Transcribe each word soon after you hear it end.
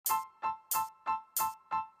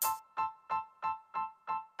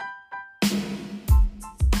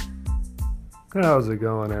How's it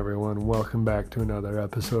going, everyone? Welcome back to another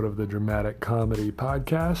episode of the Dramatic Comedy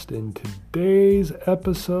Podcast. In today's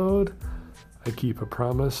episode, I keep a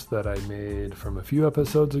promise that I made from a few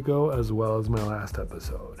episodes ago, as well as my last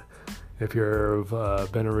episode. If you've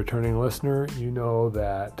been a returning listener, you know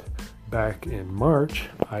that back in March,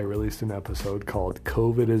 I released an episode called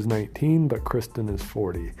COVID is 19, but Kristen is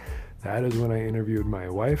 40. That is when I interviewed my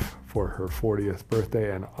wife for her 40th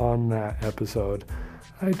birthday, and on that episode,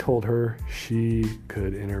 I told her she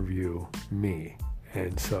could interview me.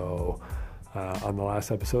 And so on the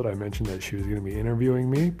last episode, I mentioned that she was going to be interviewing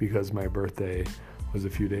me because my birthday was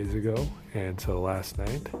a few days ago. And so last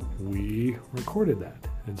night we recorded that.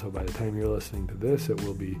 And so by the time you're listening to this, it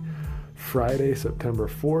will be Friday, September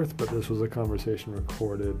 4th. But this was a conversation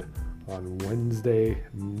recorded on Wednesday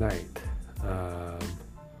night,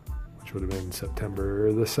 which would have been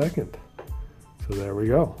September the 2nd. So there we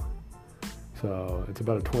go. So it's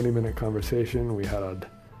about a 20-minute conversation. We had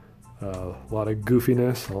a lot of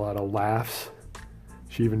goofiness, a lot of laughs.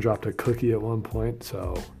 She even dropped a cookie at one point,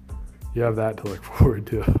 so you have that to look forward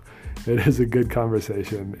to. It is a good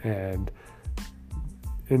conversation, and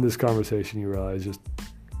in this conversation you realize just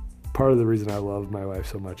part of the reason I love my wife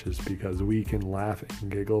so much is because we can laugh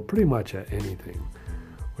and giggle pretty much at anything,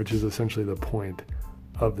 which is essentially the point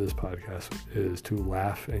of this podcast, is to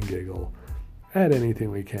laugh and giggle at anything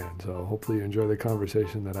we can. So hopefully you enjoy the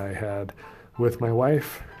conversation that I had with my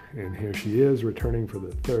wife. And here she is, returning for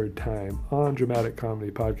the third time on Dramatic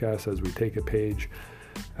Comedy Podcast as we take a page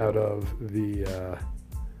out of the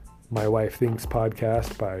My Wife Thinks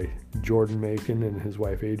podcast by Jordan Macon and his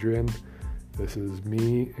wife Adrian. This is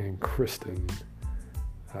me and Kristen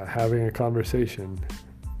having a conversation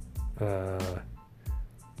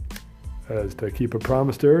as to keep a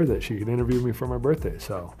promise to her that she could interview me for my birthday.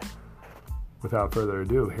 So without further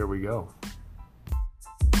ado, here we go.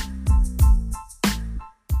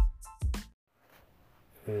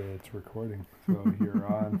 It's recording, so you're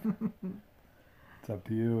on. It's up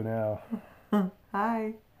to you now.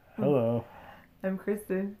 Hi. Hello. I'm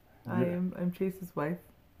Kristen. Yeah. I'm Chase's wife,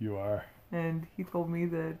 You are. and he told me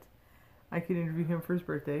that I could interview him for his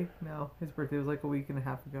birthday. Now, his birthday was like a week and a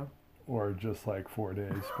half ago. Or just like 4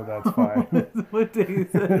 days, but that's fine. What day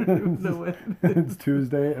is that? I don't even know what it is. It's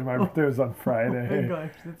Tuesday, and my birthday was on Friday. Oh my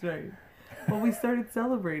gosh, that's right. Well, we started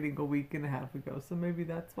celebrating a week and a half ago, so maybe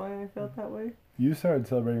that's why I felt that way. You started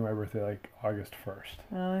celebrating my birthday like August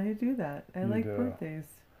 1st. I do that. I You like do. birthdays.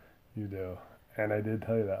 You do. And I did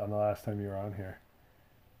tell you that on the last time you were on here.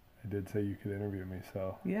 I did say you could interview me,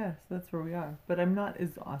 so. Yes, that's where we are. But I'm not as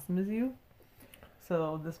awesome as you,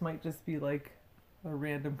 so this might just be like a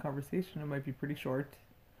random conversation. It might be pretty short,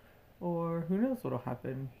 or who knows what'll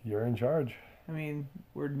happen. You're in charge. I mean,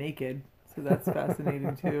 we're naked, so that's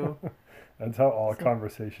fascinating too. That's how all So-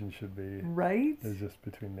 conversations should be. Right? Is just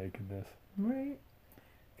between nakedness. Right.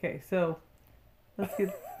 Okay, so let's get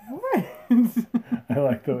what? I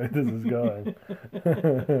like the way this is going.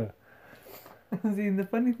 See, the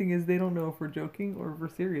funny thing is they don't know if we're joking or if we're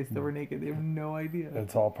serious that we're naked. They have no idea.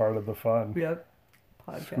 It's all part of the fun. Yep.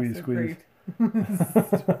 Podcasts Squeeze, are squeeze. great.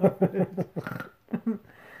 Stop it.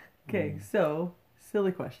 Okay, so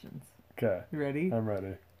silly questions. Okay, You ready? I'm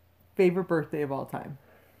ready. Favorite birthday of all time?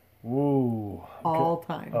 Woo. All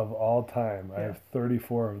time. Of all time. I Yeah. have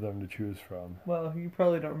 34 of them to choose from. Well, you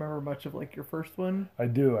probably don't remember much of like your first one. I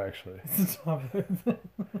do, actually. Stop it.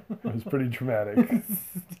 It was pretty dramatic.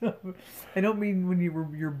 Stop it. I don't mean when you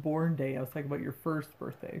were your born day. I was talking about your first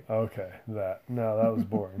birthday. Okay, that. No, that was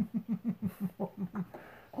boring.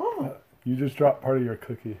 Oh, You just dropped part of your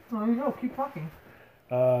cookie. there you go. Keep talking.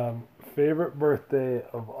 Favorite birthday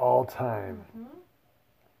of all time.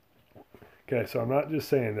 Okay, so I'm not just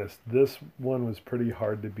saying this. This one was pretty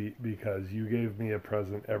hard to beat because you gave me a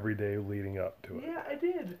present every day leading up to it. Yeah, I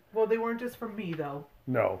did. Well, they weren't just from me though.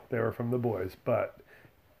 No, they were from the boys, but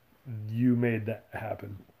you made that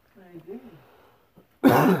happen. I did.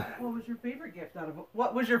 What was your favorite gift out of?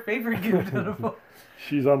 What was your favorite gift out of?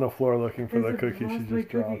 She's on the floor looking for the Because I cookie she lost my just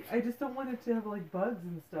dropped. I just don't want it to have like bugs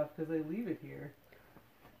and stuff because I leave it here.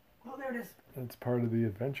 Oh, there it is. It's part of the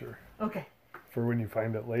adventure Okay, for when you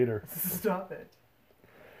find it later. stop it.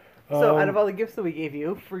 So, out of Um, all the gifts that we gave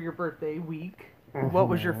you for your birthday week, what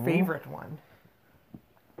was your favorite one?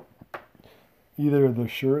 either the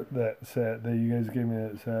shirt that said that you guys gave me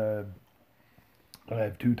that said I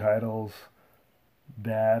have 2 titles,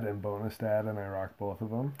 Dad and Bonus Dad, and I rock both of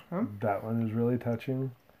them. Huh? That one is really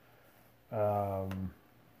touching.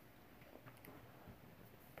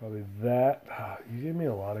 Probably that. You gave me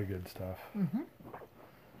a lot of good stuff. Mm-hmm.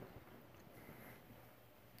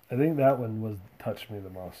 I think that one touched me the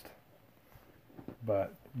most.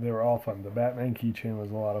 But they were all fun. The Batman keychain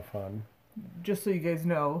was a lot of fun. Just so you guys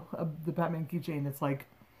know, the Batman keychain, it's like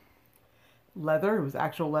leather. It was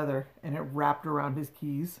actual leather, and it wrapped around his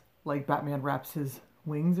keys like Batman wraps his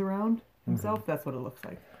wings around himself. That's what it looks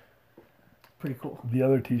like. Pretty cool. The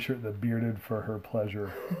other T-shirt, the bearded for her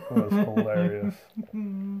pleasure, was hilarious.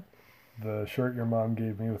 The shirt your mom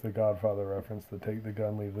gave me with the Godfather reference, the take the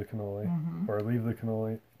gun, leave the cannoli, or leave the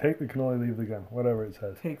cannoli, take the cannoli, leave the gun, whatever it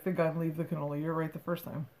says. Take the gun, leave the cannoli. You're right the first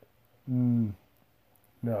time.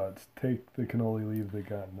 No, it's take the cannoli, leave the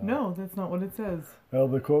gun. No, that's not what it says. Well,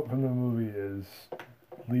 the quote from the movie is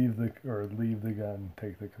leave the gun,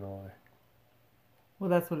 take the cannoli.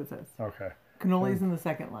 Well, that's what it says. Okay. Cannoli's in the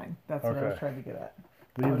second line. That's what I was Okay. trying to get at.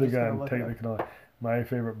 Leave was the just gonna gun, look take it the up. cannoli. My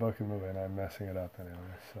favorite book and movie, and I'm messing it up anyway.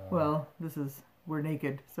 So. Well, we're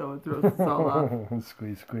naked, so it throws us all off.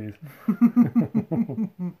 Squeeze, squeeze.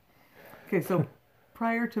 Okay, so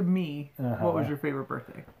prior to me, what was your favorite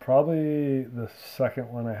birthday? Probably the second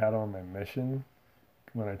one I had on my mission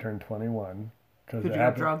when I turned 21. Because you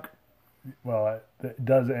got drunk. Well, it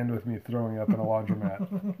does end with me throwing up in a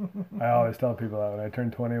laundromat. I always tell people that when I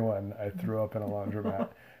turned 21, I threw up in a laundromat.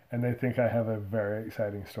 And they think I have a very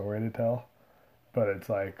exciting story to tell. But it's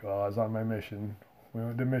like, well, I was on my mission. We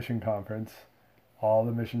went to mission conference. All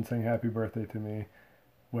the missions sang happy birthday to me,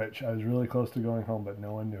 which I was really close to going home, but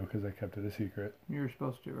no one knew because I kept it a secret. You were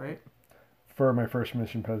supposed to, right? For my first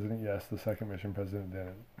mission president, yes. The second mission president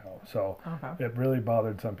didn't know. So Okay. it really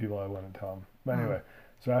bothered some people. I wouldn't tell them. But anyway,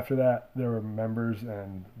 so after that, there were members,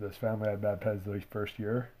 and this family I had bad pets the first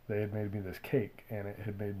year. They had made me this cake, and it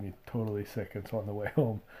had made me totally sick. And so on the way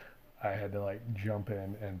home, I had to like jump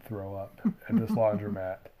in and throw up at this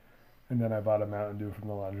laundromat. And then I bought a Mountain Dew from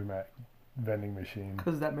the laundromat vending machine.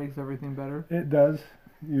 Because that makes everything better. It does,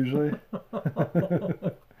 usually.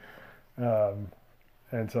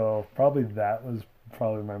 And so probably that was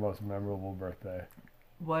probably my most memorable birthday.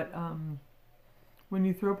 What, when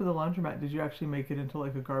you threw up at the laundromat, did you actually make it into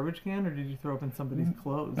like a garbage can, or did you throw up in somebody's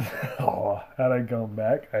clothes? Oh, had I gone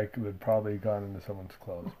back, I would probably gone into someone's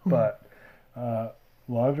clothes. But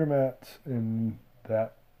laundromats in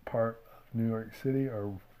that part of New York City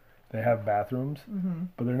they have bathrooms,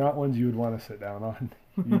 but they're not ones you would want to sit down on.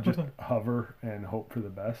 You just hover and hope for the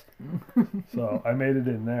best. So I made it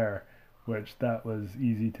in there, which that was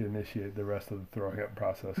easy to initiate the rest of the throwing up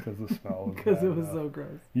process because the smell was Because bad it was enough. so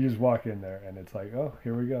gross. You just walk in there and it's like, oh,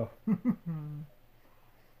 here we go.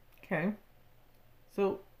 Okay.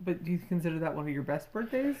 So, but do you consider that one of your best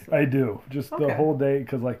birthdays? I do. Just the Okay. whole day,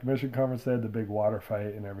 because like mission conference, they had the big water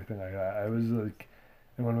fight and everything like that. I was like,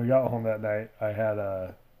 and when we got home that night, I had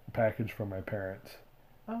a package from my parents,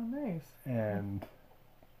 Oh, nice. and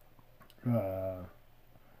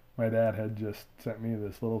my dad had just sent me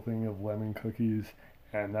this little thing of lemon cookies,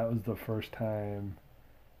 and that was the first time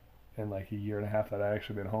in like a year and a half that I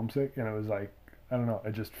actually been homesick, and it was like, I don't know,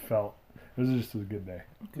 it was just a good day.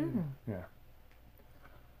 Okay. Yeah.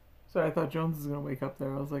 So I thought Jones was going to wake up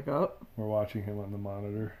there. I was like, oh, We're watching him on the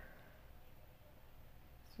monitor.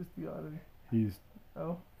 it's just the oddity. He's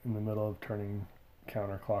Oh. in the middle of turning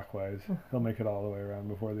counterclockwise. He'll make it all the way around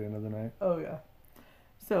before the end of the night. Oh, yeah.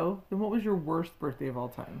 So, then what was your worst birthday of all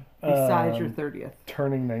time? Besides your 30th.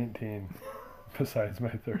 Turning 19, besides my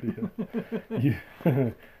 30th.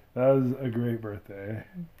 That was a great birthday.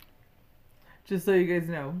 Just so you guys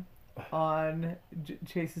know, on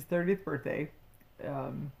Chase's 30th birthday,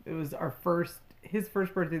 it was his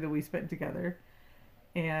first birthday that we spent together.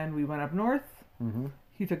 And we went up north. Mm-hmm.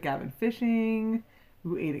 He took Gavin fishing.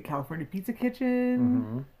 We ate at California Pizza Kitchen.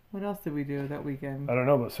 Mm-hmm. What else did we do that weekend? I don't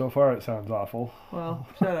know, but so far it sounds awful. Well,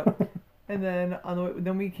 shut up. And then on the way,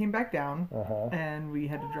 then we came back down, Uh-huh. and we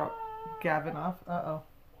had to drop Gavin off. Uh-oh.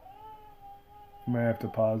 You might have to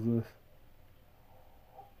pause this.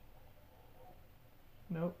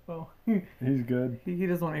 Nope. Oh, He's good. he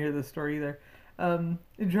doesn't want to hear this story either. I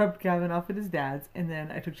dropped Gavin off at his dad's, and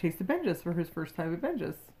then I took Chase to Benja's for his first time at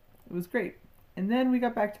Benja's. It was great. And then we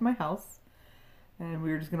got back to my house, and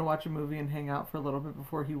we were just going to watch a movie and hang out for a little bit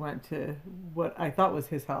before he went to what I thought was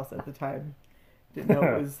his house at the time. Didn't know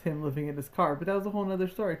it was him living in his car, but that was a whole other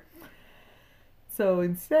story. So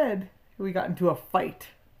instead, we got into a fight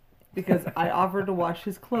because I offered to wash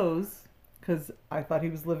his clothes because I thought he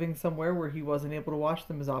was living somewhere where he wasn't able to wash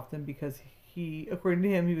them as often because according to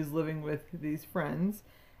him, he was living with these friends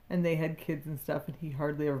and they had kids and stuff and he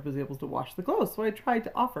hardly ever was able to wash the clothes. So I tried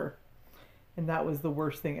to offer. And that was the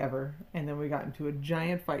worst thing ever. And then we got into a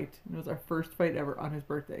giant fight. And it was our first fight ever on his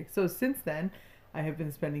birthday. So since then, I have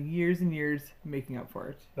been spending years and years making up for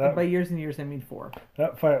it. That- And by years and years, I mean 4.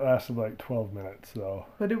 That fight lasted like 12 minutes, though.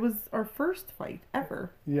 But it was our first fight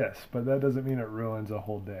ever. Yes, but that doesn't mean it ruins a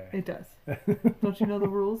whole day. It does. Don't you know the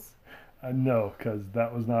rules? No, because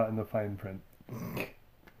that was not in the fine print.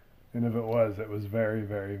 And if it was very,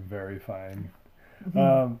 very, very fine.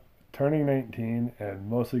 Turning 19, and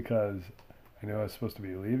mostly because I knew I was supposed to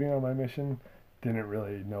be leaving on my mission, didn't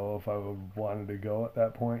really know if I wanted to go at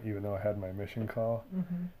that point, even though I had my mission call.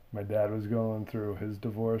 Mm-hmm. My dad was going through his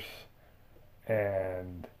divorce,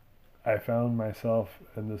 and I found myself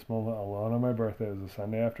in this moment alone on my birthday. It was a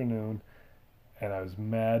Sunday afternoon, and I was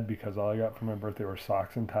mad because all I got for my birthday were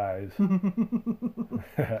socks and ties,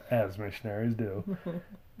 as missionaries do.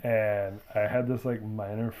 And I had this like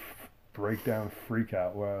minor breakdown freak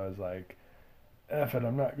out where I was like, F it,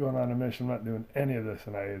 I'm not going on a mission, I'm not doing any of this.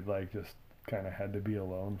 And I like just kind of had to be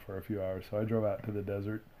alone for a few hours. So I drove out to the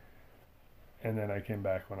desert, and then I came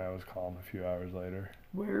back when I was calm a few hours later.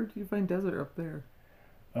 Where do you find desert up there?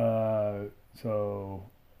 So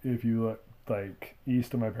if you look like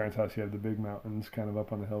east of my parents' house, you have the big mountains kind of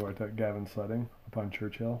up on the hill where I took Gavin sledding up on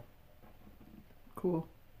Church Hill. Cool.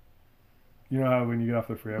 You know how when you get off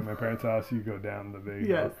the freeway at my parents' house, you go down the big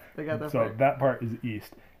Yes, I got that So part. that part is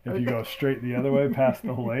east. If you go straight the other way past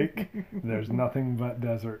the lake, there's nothing but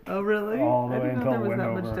desert. Oh, really? all the I way didn't know until there was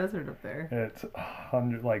that Wendover. much desert up there. It's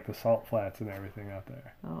 100, like the salt flats and everything out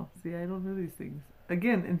there. Oh, see, I don't know these things.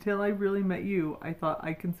 Again, until I really met you, I thought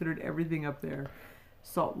I considered everything up there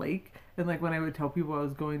Salt Lake. And like when I would tell people I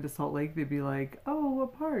was going to Salt Lake, they'd be like, "Oh,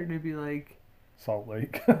 what part?" And I'd be like, Salt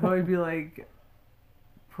Lake. I'd be like,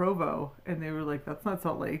 Provo, and they were like, "That's not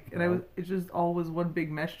Salt Lake," and it just all was one big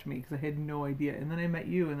mesh to me because I had no idea. And then I met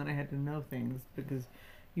you, and then I had to know things because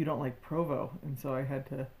you don't like Provo, and so I had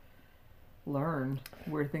to learn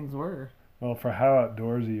where things were. Well, for how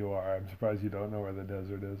outdoorsy you are, I'm surprised you don't know where the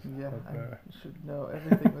desert is. Yeah, up there. I should know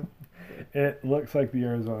everything. With It looks like the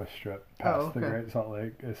Arizona Strip past the okay. Great Salt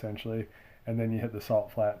Lake, essentially, and then you hit the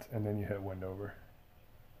Salt Flats, and then you hit Wendover.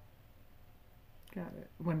 Got it.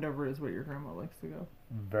 Wendover is where your grandma likes to go.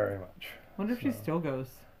 Very much. Wonder if she So. still goes.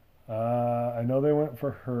 I know they went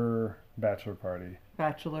for her bachelor party,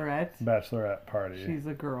 Bachelorette. bachelorette party. She's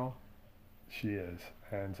a girl. She is,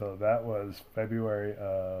 and so that was February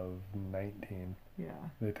of 19. Yeah.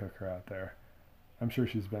 They took her out there. I'm sure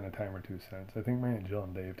she's been a time or two since. I think my Aunt Jill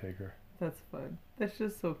and Dave take her. That's fun. That's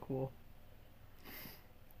just so cool.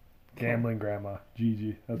 Gambling grandma,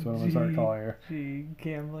 Gigi. That's what I'm gonna start calling her. Gee,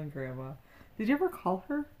 gambling grandma. Did you ever call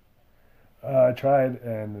her? I tried,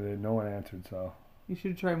 and no one answered, so You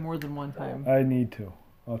should try more than one time. I need to.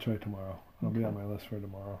 I'll try tomorrow. I'll be Okay. on my list for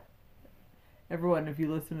tomorrow. Everyone, if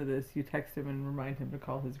you listen to this, you text him and remind him to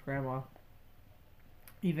call his grandma.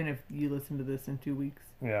 Even if you listen to this in 2 weeks.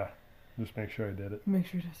 Yeah, just make sure I did it. Make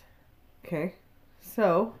sure it does. Okay.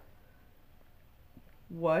 So,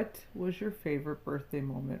 what was your favorite birthday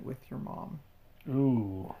moment with your mom?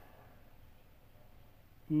 Ooh.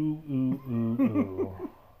 Ooh, ooh, ooh, ooh.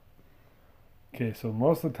 Okay, so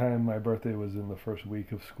most of the time my birthday was in the first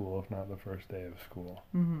week of school, if not the first day of school.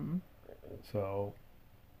 Mm-hmm. So,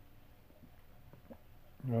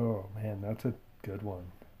 oh man, that's a good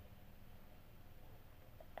one.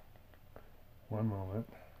 One moment.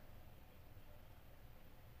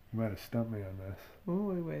 You might have stumped me on this.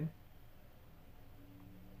 Oh, I win.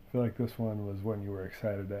 I feel like this one was one you were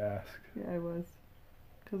excited to ask. Yeah, I was.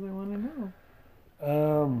 Because I want to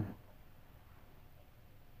know.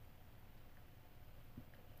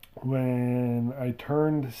 When I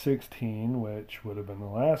turned 16, which would have been the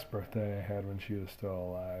last birthday I had when she was still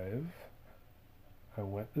alive, I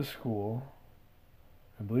went to school.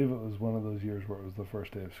 I believe it was one of those years where it was the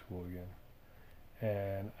first day of school again.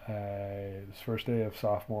 And it was first day of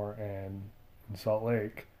sophomore, and in Salt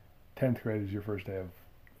Lake, 10th grade is your first day of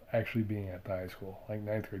actually being at the high school. Like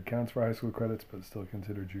 9th grade counts for high school credits, but still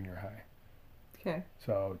considered junior high. Okay.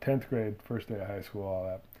 So 10th grade, first day of high school, all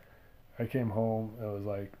that. I came home, it was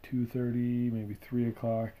like 2:30, maybe 3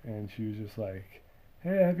 o'clock, and she was just like,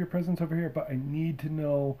 "Hey, I have your presents over here, but I need to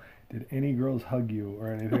know, did any girls hug you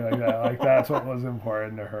or anything like that?" Like, that's what was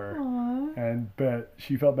important to her. Aww. But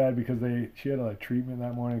she felt bad because she had a treatment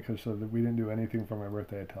that morning, so that we didn't do anything for my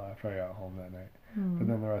birthday until after I got home that night. But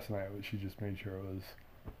then the rest of the night, she just made sure it was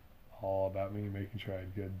all about me, making sure I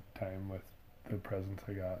had good time with the presents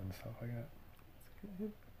I got and stuff like that. That's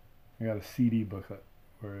good. I got a CD booklet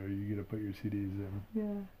where you get to put your CDs in,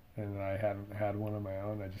 Yeah. and I hadn't had one of my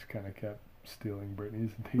own. I just kind of kept stealing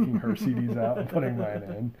Brittany's and taking her CDs out and putting mine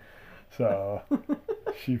in. So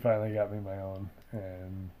she finally got me my own,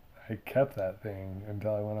 and I kept that thing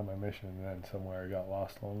until I went on my mission, and then somewhere I got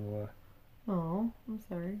lost along the way. Oh, I'm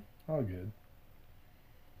sorry. All good.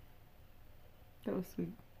 That was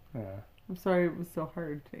sweet. Yeah. I'm sorry it was so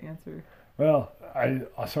hard to answer. Well, I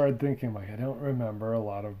started thinking, like, I don't remember a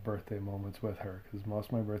lot of birthday moments with her because most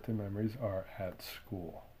of my birthday memories are at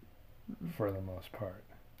school Mm-mm. for the most part.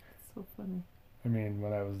 It's so funny. I mean,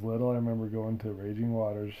 when I was little, I remember going to Raging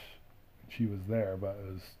Waters. She was there, but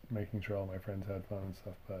it was making sure all my friends had fun and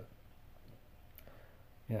stuff. But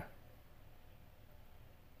yeah,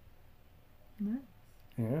 Nice.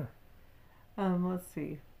 yeah, Let's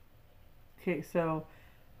see. Okay, so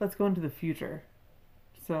let's go into the future.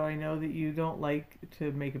 So I know that you don't like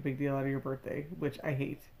to make a big deal out of your birthday, which I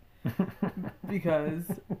hate because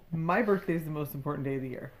my birthday is the most important day of the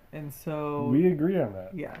year. And so, we agree on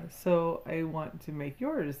that. yeah, so I want to make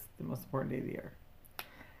yours the most important day of the year.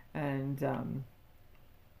 And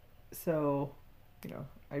so,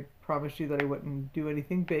 I promised you that I wouldn't do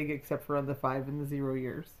anything big except for on the 5 and the 0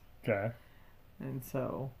 years. Okay. And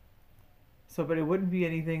but it wouldn't be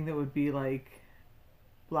anything that would be like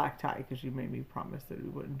black tie because you made me promise that we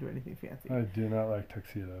wouldn't do anything fancy. I do not like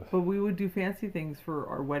tuxedos. But we would do fancy things for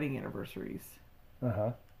our wedding anniversaries,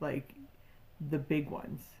 Uh-huh. like the big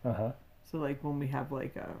ones. Uh-huh. So like when we have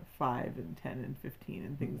like a 5 and 10 and 15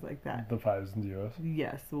 and things like that. The 5s and 0s.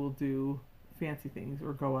 Yes, so we'll do fancy things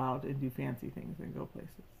or go out and do fancy things and go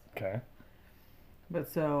places. Okay. But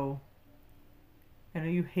so I know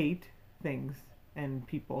you hate things and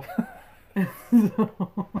people.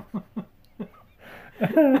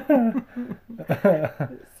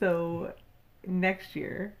 So next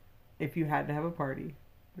year, if you had to have a party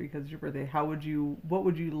because it's your birthday, what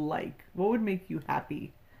would you like? What would make you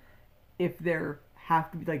happy if there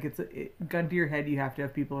have to be like gun to your head, you have to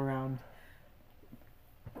have people around?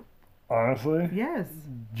 Honestly, Yes.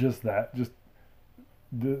 just that. Just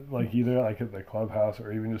like either like at the clubhouse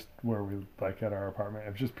or even just where we like at our apartment.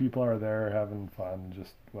 If just people are there having fun,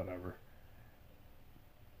 just whatever.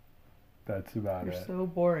 That's about You're it. so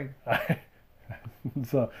boring.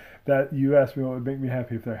 So that you asked me what would make me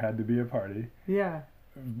happy if there had to be a party, Yeah.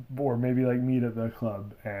 or maybe like meet at the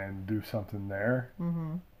club and do something there.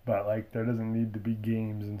 Mm-hmm. But like there doesn't need to be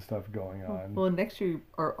games and stuff going on. Well, next year,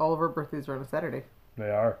 all of our birthdays are on a Saturday. They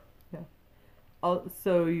are.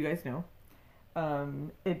 So you guys know,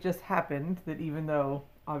 it just happened that even though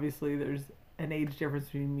obviously there's an age difference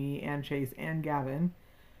between me and Chase and Gavin,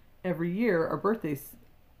 every year our birthdays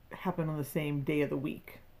happen on the same day of the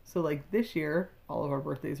week. So like this year, all of our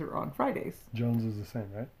birthdays are on Fridays. Jones is the same,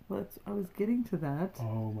 right? I was getting to that.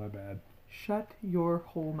 Oh, my bad. Shut your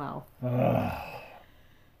whole mouth. Ugh.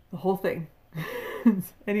 The whole thing.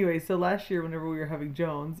 Anyway, so last year whenever we were having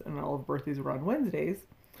Jones and all of birthdays were on Wednesdays,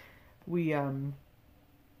 we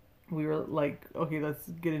were like, okay, let's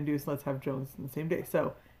get induced, let's have Jones on the same day.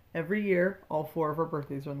 So every year, all 4 of our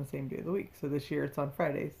birthdays are on the same day of the week. So this year it's on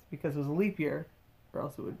Fridays because it was a leap year, or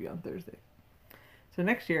else it would be on Thursday. So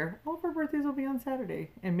next year, all of our birthdays will be on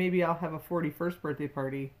Saturday. And maybe I'll have a 41st birthday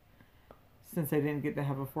party since I didn't get to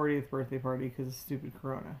have a 40th birthday party because of stupid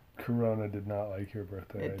Corona. Corona did not like your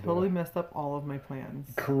birthday It idea. totally messed up all of my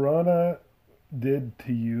plans. Corona did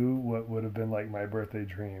to you what would have been like my birthday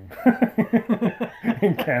dream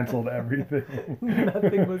and canceled everything.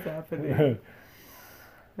 Nothing was happening.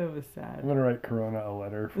 It was sad. I'm gonna write Corona a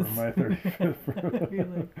letter for my 35th birthday.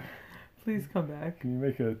 Like, please come back. Can you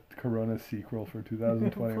make a Corona sequel for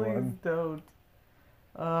 2021? Please don't.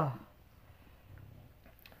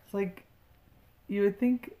 It's like you would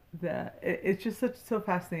think that it's just so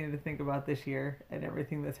fascinating to think about this year and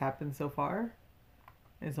everything that's happened so far.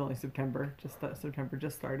 It's only September, September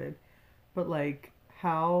just started, but like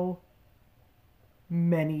how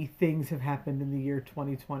many things have happened in the year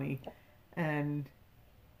 2020, and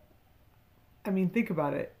I mean think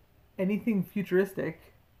about it. Anything futuristic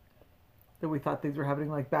that we thought things were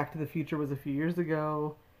happening, like Back to the Future was a few years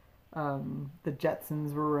ago. The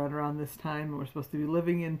Jetsons were around this time, and we're supposed to be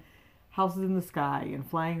living in houses in the sky and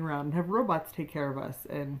flying around and have robots take care of us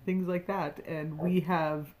and things like that. And we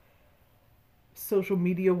have social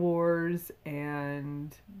media wars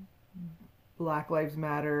and Black Lives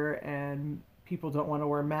Matter and people don't want to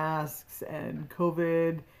wear masks and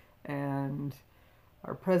COVID and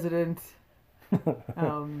our president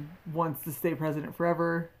wants to stay president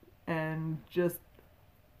forever and just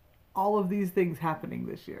all of these things happening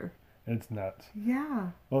this year. It's nuts. Yeah.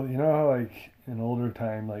 Well, you know how like in older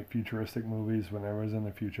time, like futuristic movies, whenever it was in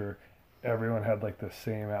the future, everyone had like the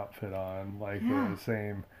same outfit on, like Yeah. the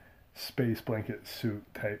same space blanket suit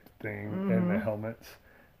type thing Mm-hmm. and the helmets.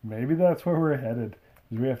 Maybe that's where we're headed.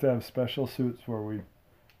 Is we have to have special suits where we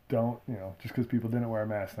don't, just because people didn't wear a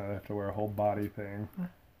mask, now they have to wear a whole body thing.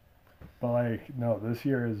 But like, no, this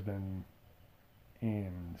year has been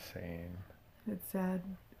insane. It's sad.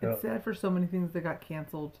 Yeah. It's sad for so many things that got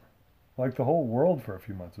canceled. Like the whole world for a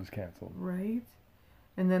few months was canceled. Right?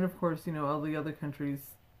 And then, of course, all the other countries,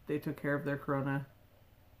 they took care of their corona.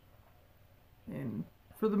 And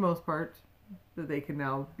for the most part, that they can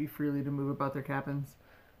now be freely to move about their cabins.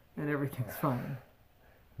 And everything's fine.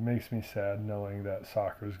 It makes me sad knowing that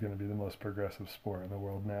soccer is going to be the most progressive sport in the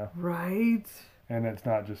world now. Right? And it's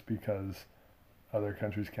not just because other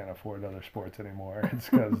countries can't afford other sports anymore. It's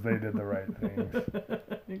because they did the right things.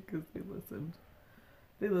 Because they listened.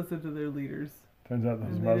 They listened to their leaders. Turns out those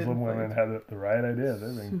And they Muslim didn't women fight. had the right idea.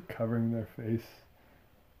 They've been covering their face.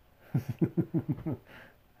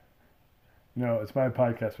 No, it's my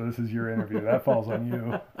podcast, but this is your interview. That falls on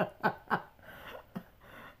you.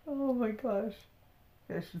 Oh my gosh.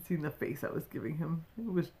 I should have seen the face I was giving him.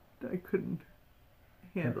 I couldn't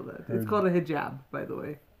handle that. It's called a hijab, by the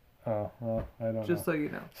way. Oh, well, I don't know. Just so you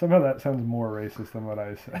know. Somehow that sounds more racist than what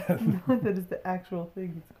I said. No, that is the actual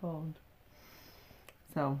thing it's called.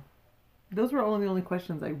 So, those were the only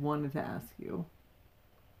questions I wanted to ask you.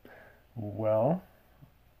 Well,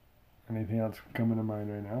 anything else coming to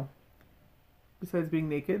mind right now? Besides being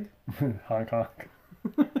naked? Honk honk.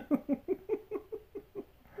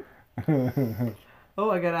 Oh,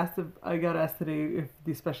 I got asked today if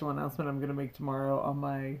the special announcement I'm going to make tomorrow on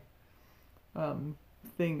my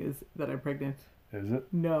thing is that I'm pregnant. Is it?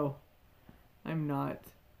 No, I'm not.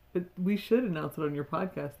 But we should announce it on your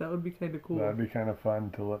podcast. That would be kind of cool. That'd be kind of fun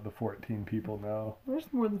to let the 14 people know.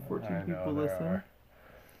 There's more than 14 I know people there listen. are.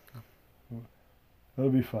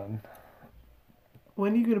 That'll be fun.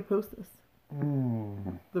 When are you going to post this?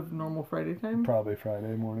 The normal Friday time? Probably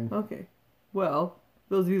Friday morning. Okay. Well,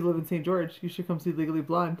 those of you who live in St. George, you should come see Legally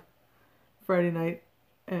Blonde Friday night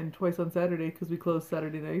and twice on Saturday because we close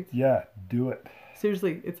Saturday night. Yeah, do it.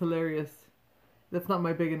 Seriously, it's hilarious. That's not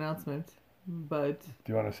my big announcement, but...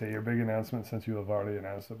 Do you want to say your big announcement since you have already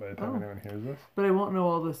announced it by the time anyone hears this? But I won't know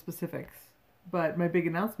all the specifics. But my big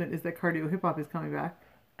announcement is that Cardio Hip Hop is coming back.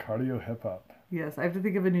 Cardio hip hop. Yes, I have to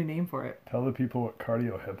think of a new name for it. Tell the people what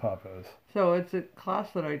cardio hip hop is. So it's a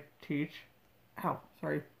class that I teach.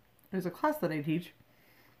 There's a class that I teach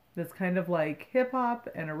that's kind of like hip hop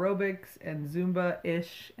and aerobics and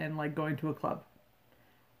Zumba-ish and like going to a club.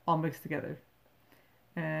 All mixed together.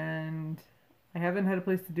 And I haven't had a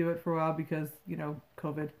place to do it for a while because,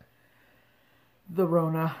 COVID. The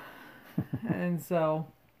Rona. And so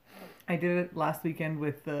I did it last weekend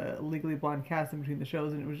with the Legally Blonde cast in between the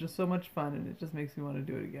shows, and it was just so much fun, and it just makes me want to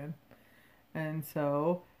do it again. And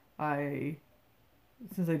so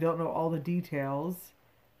since I don't know all the details,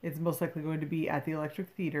 it's most likely going to be at the Electric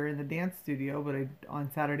Theater in the dance studio, but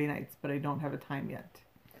on Saturday nights, but I don't have a time yet.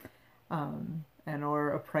 Or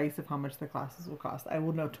a price of how much the classes will cost. I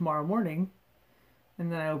will know tomorrow morning,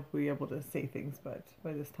 and then I'll be able to say things, but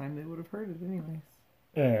by this time they would have heard it anyways.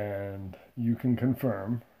 And you can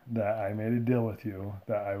confirm that I made a deal with you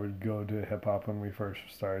that I would go to hip hop when we first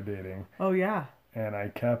started dating. Oh, yeah. And I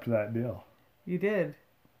kept that deal. You did.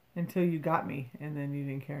 Until you got me, and then you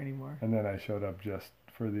didn't care anymore. And then I showed up just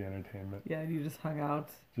for the entertainment. Yeah, you just hung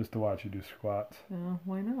out. Just to watch you do squats.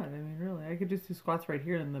 Why not? I mean, really. I could just do squats right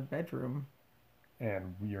here in the bedroom.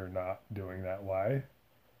 And you're not doing that. Why?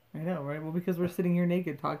 I know, right? Well, because we're sitting here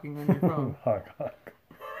naked talking on your phone. Honk, honk.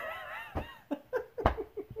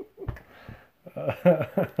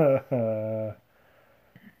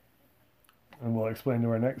 And we'll explain to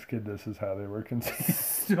our next kid this is how they were conceived.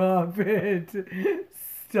 Stop it.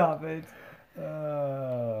 Stop it.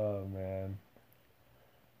 Oh, man.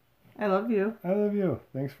 I love you. I love you.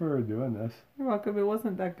 Thanks for doing this. You're welcome. It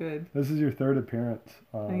wasn't that good. This is your third appearance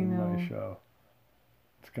I on know. my show.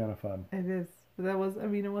 It's kind of fun. It is. But it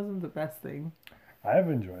wasn't the best thing. I've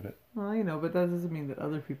enjoyed it. Well, I know, but that doesn't mean that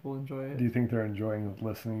other people enjoy it. Do you think they're enjoying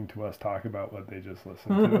listening to us talk about what they just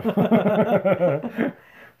listened to?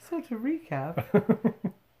 So to recap,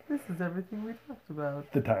 this is everything we talked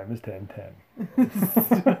about. The time is 10:10.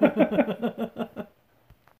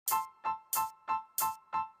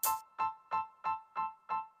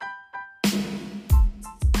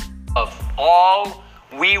 Of all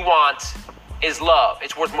we want is love.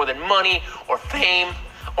 It's worth more than money or fame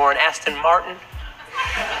or an Aston Martin.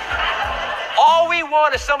 All we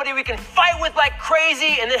want is somebody we can fight with like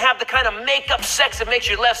crazy and then have the kind of make-up sex that makes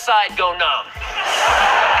your left side go numb.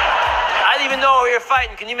 I didn't even know we were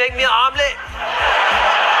fighting. Can you make me an omelet?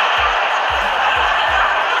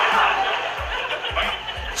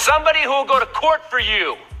 Somebody who will go to court for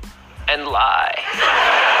you and lie.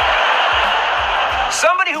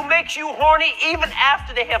 Somebody who makes you horny even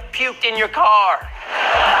after they have puked in your car.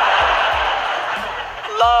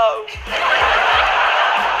 Love.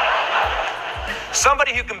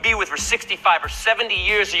 Somebody who can be with for 65 or 70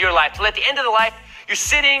 years of your life, till at the end of the life, you're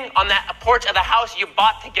sitting on that porch of the house you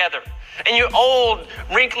bought together, and you're old,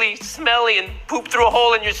 wrinkly, smelly, and pooped through a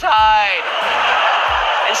hole in your side.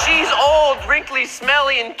 And she's old, wrinkly,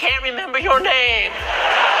 smelly, and can't remember your name.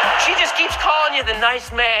 She just keeps calling you the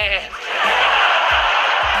nice man.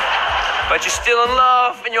 But you're still in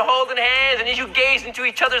love, and you're holding hands, and as you gaze into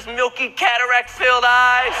each other's milky, cataract-filled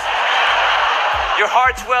eyes, your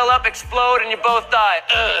hearts well up, explode, and you both die.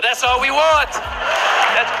 That's all we want.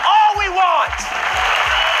 That's all we want.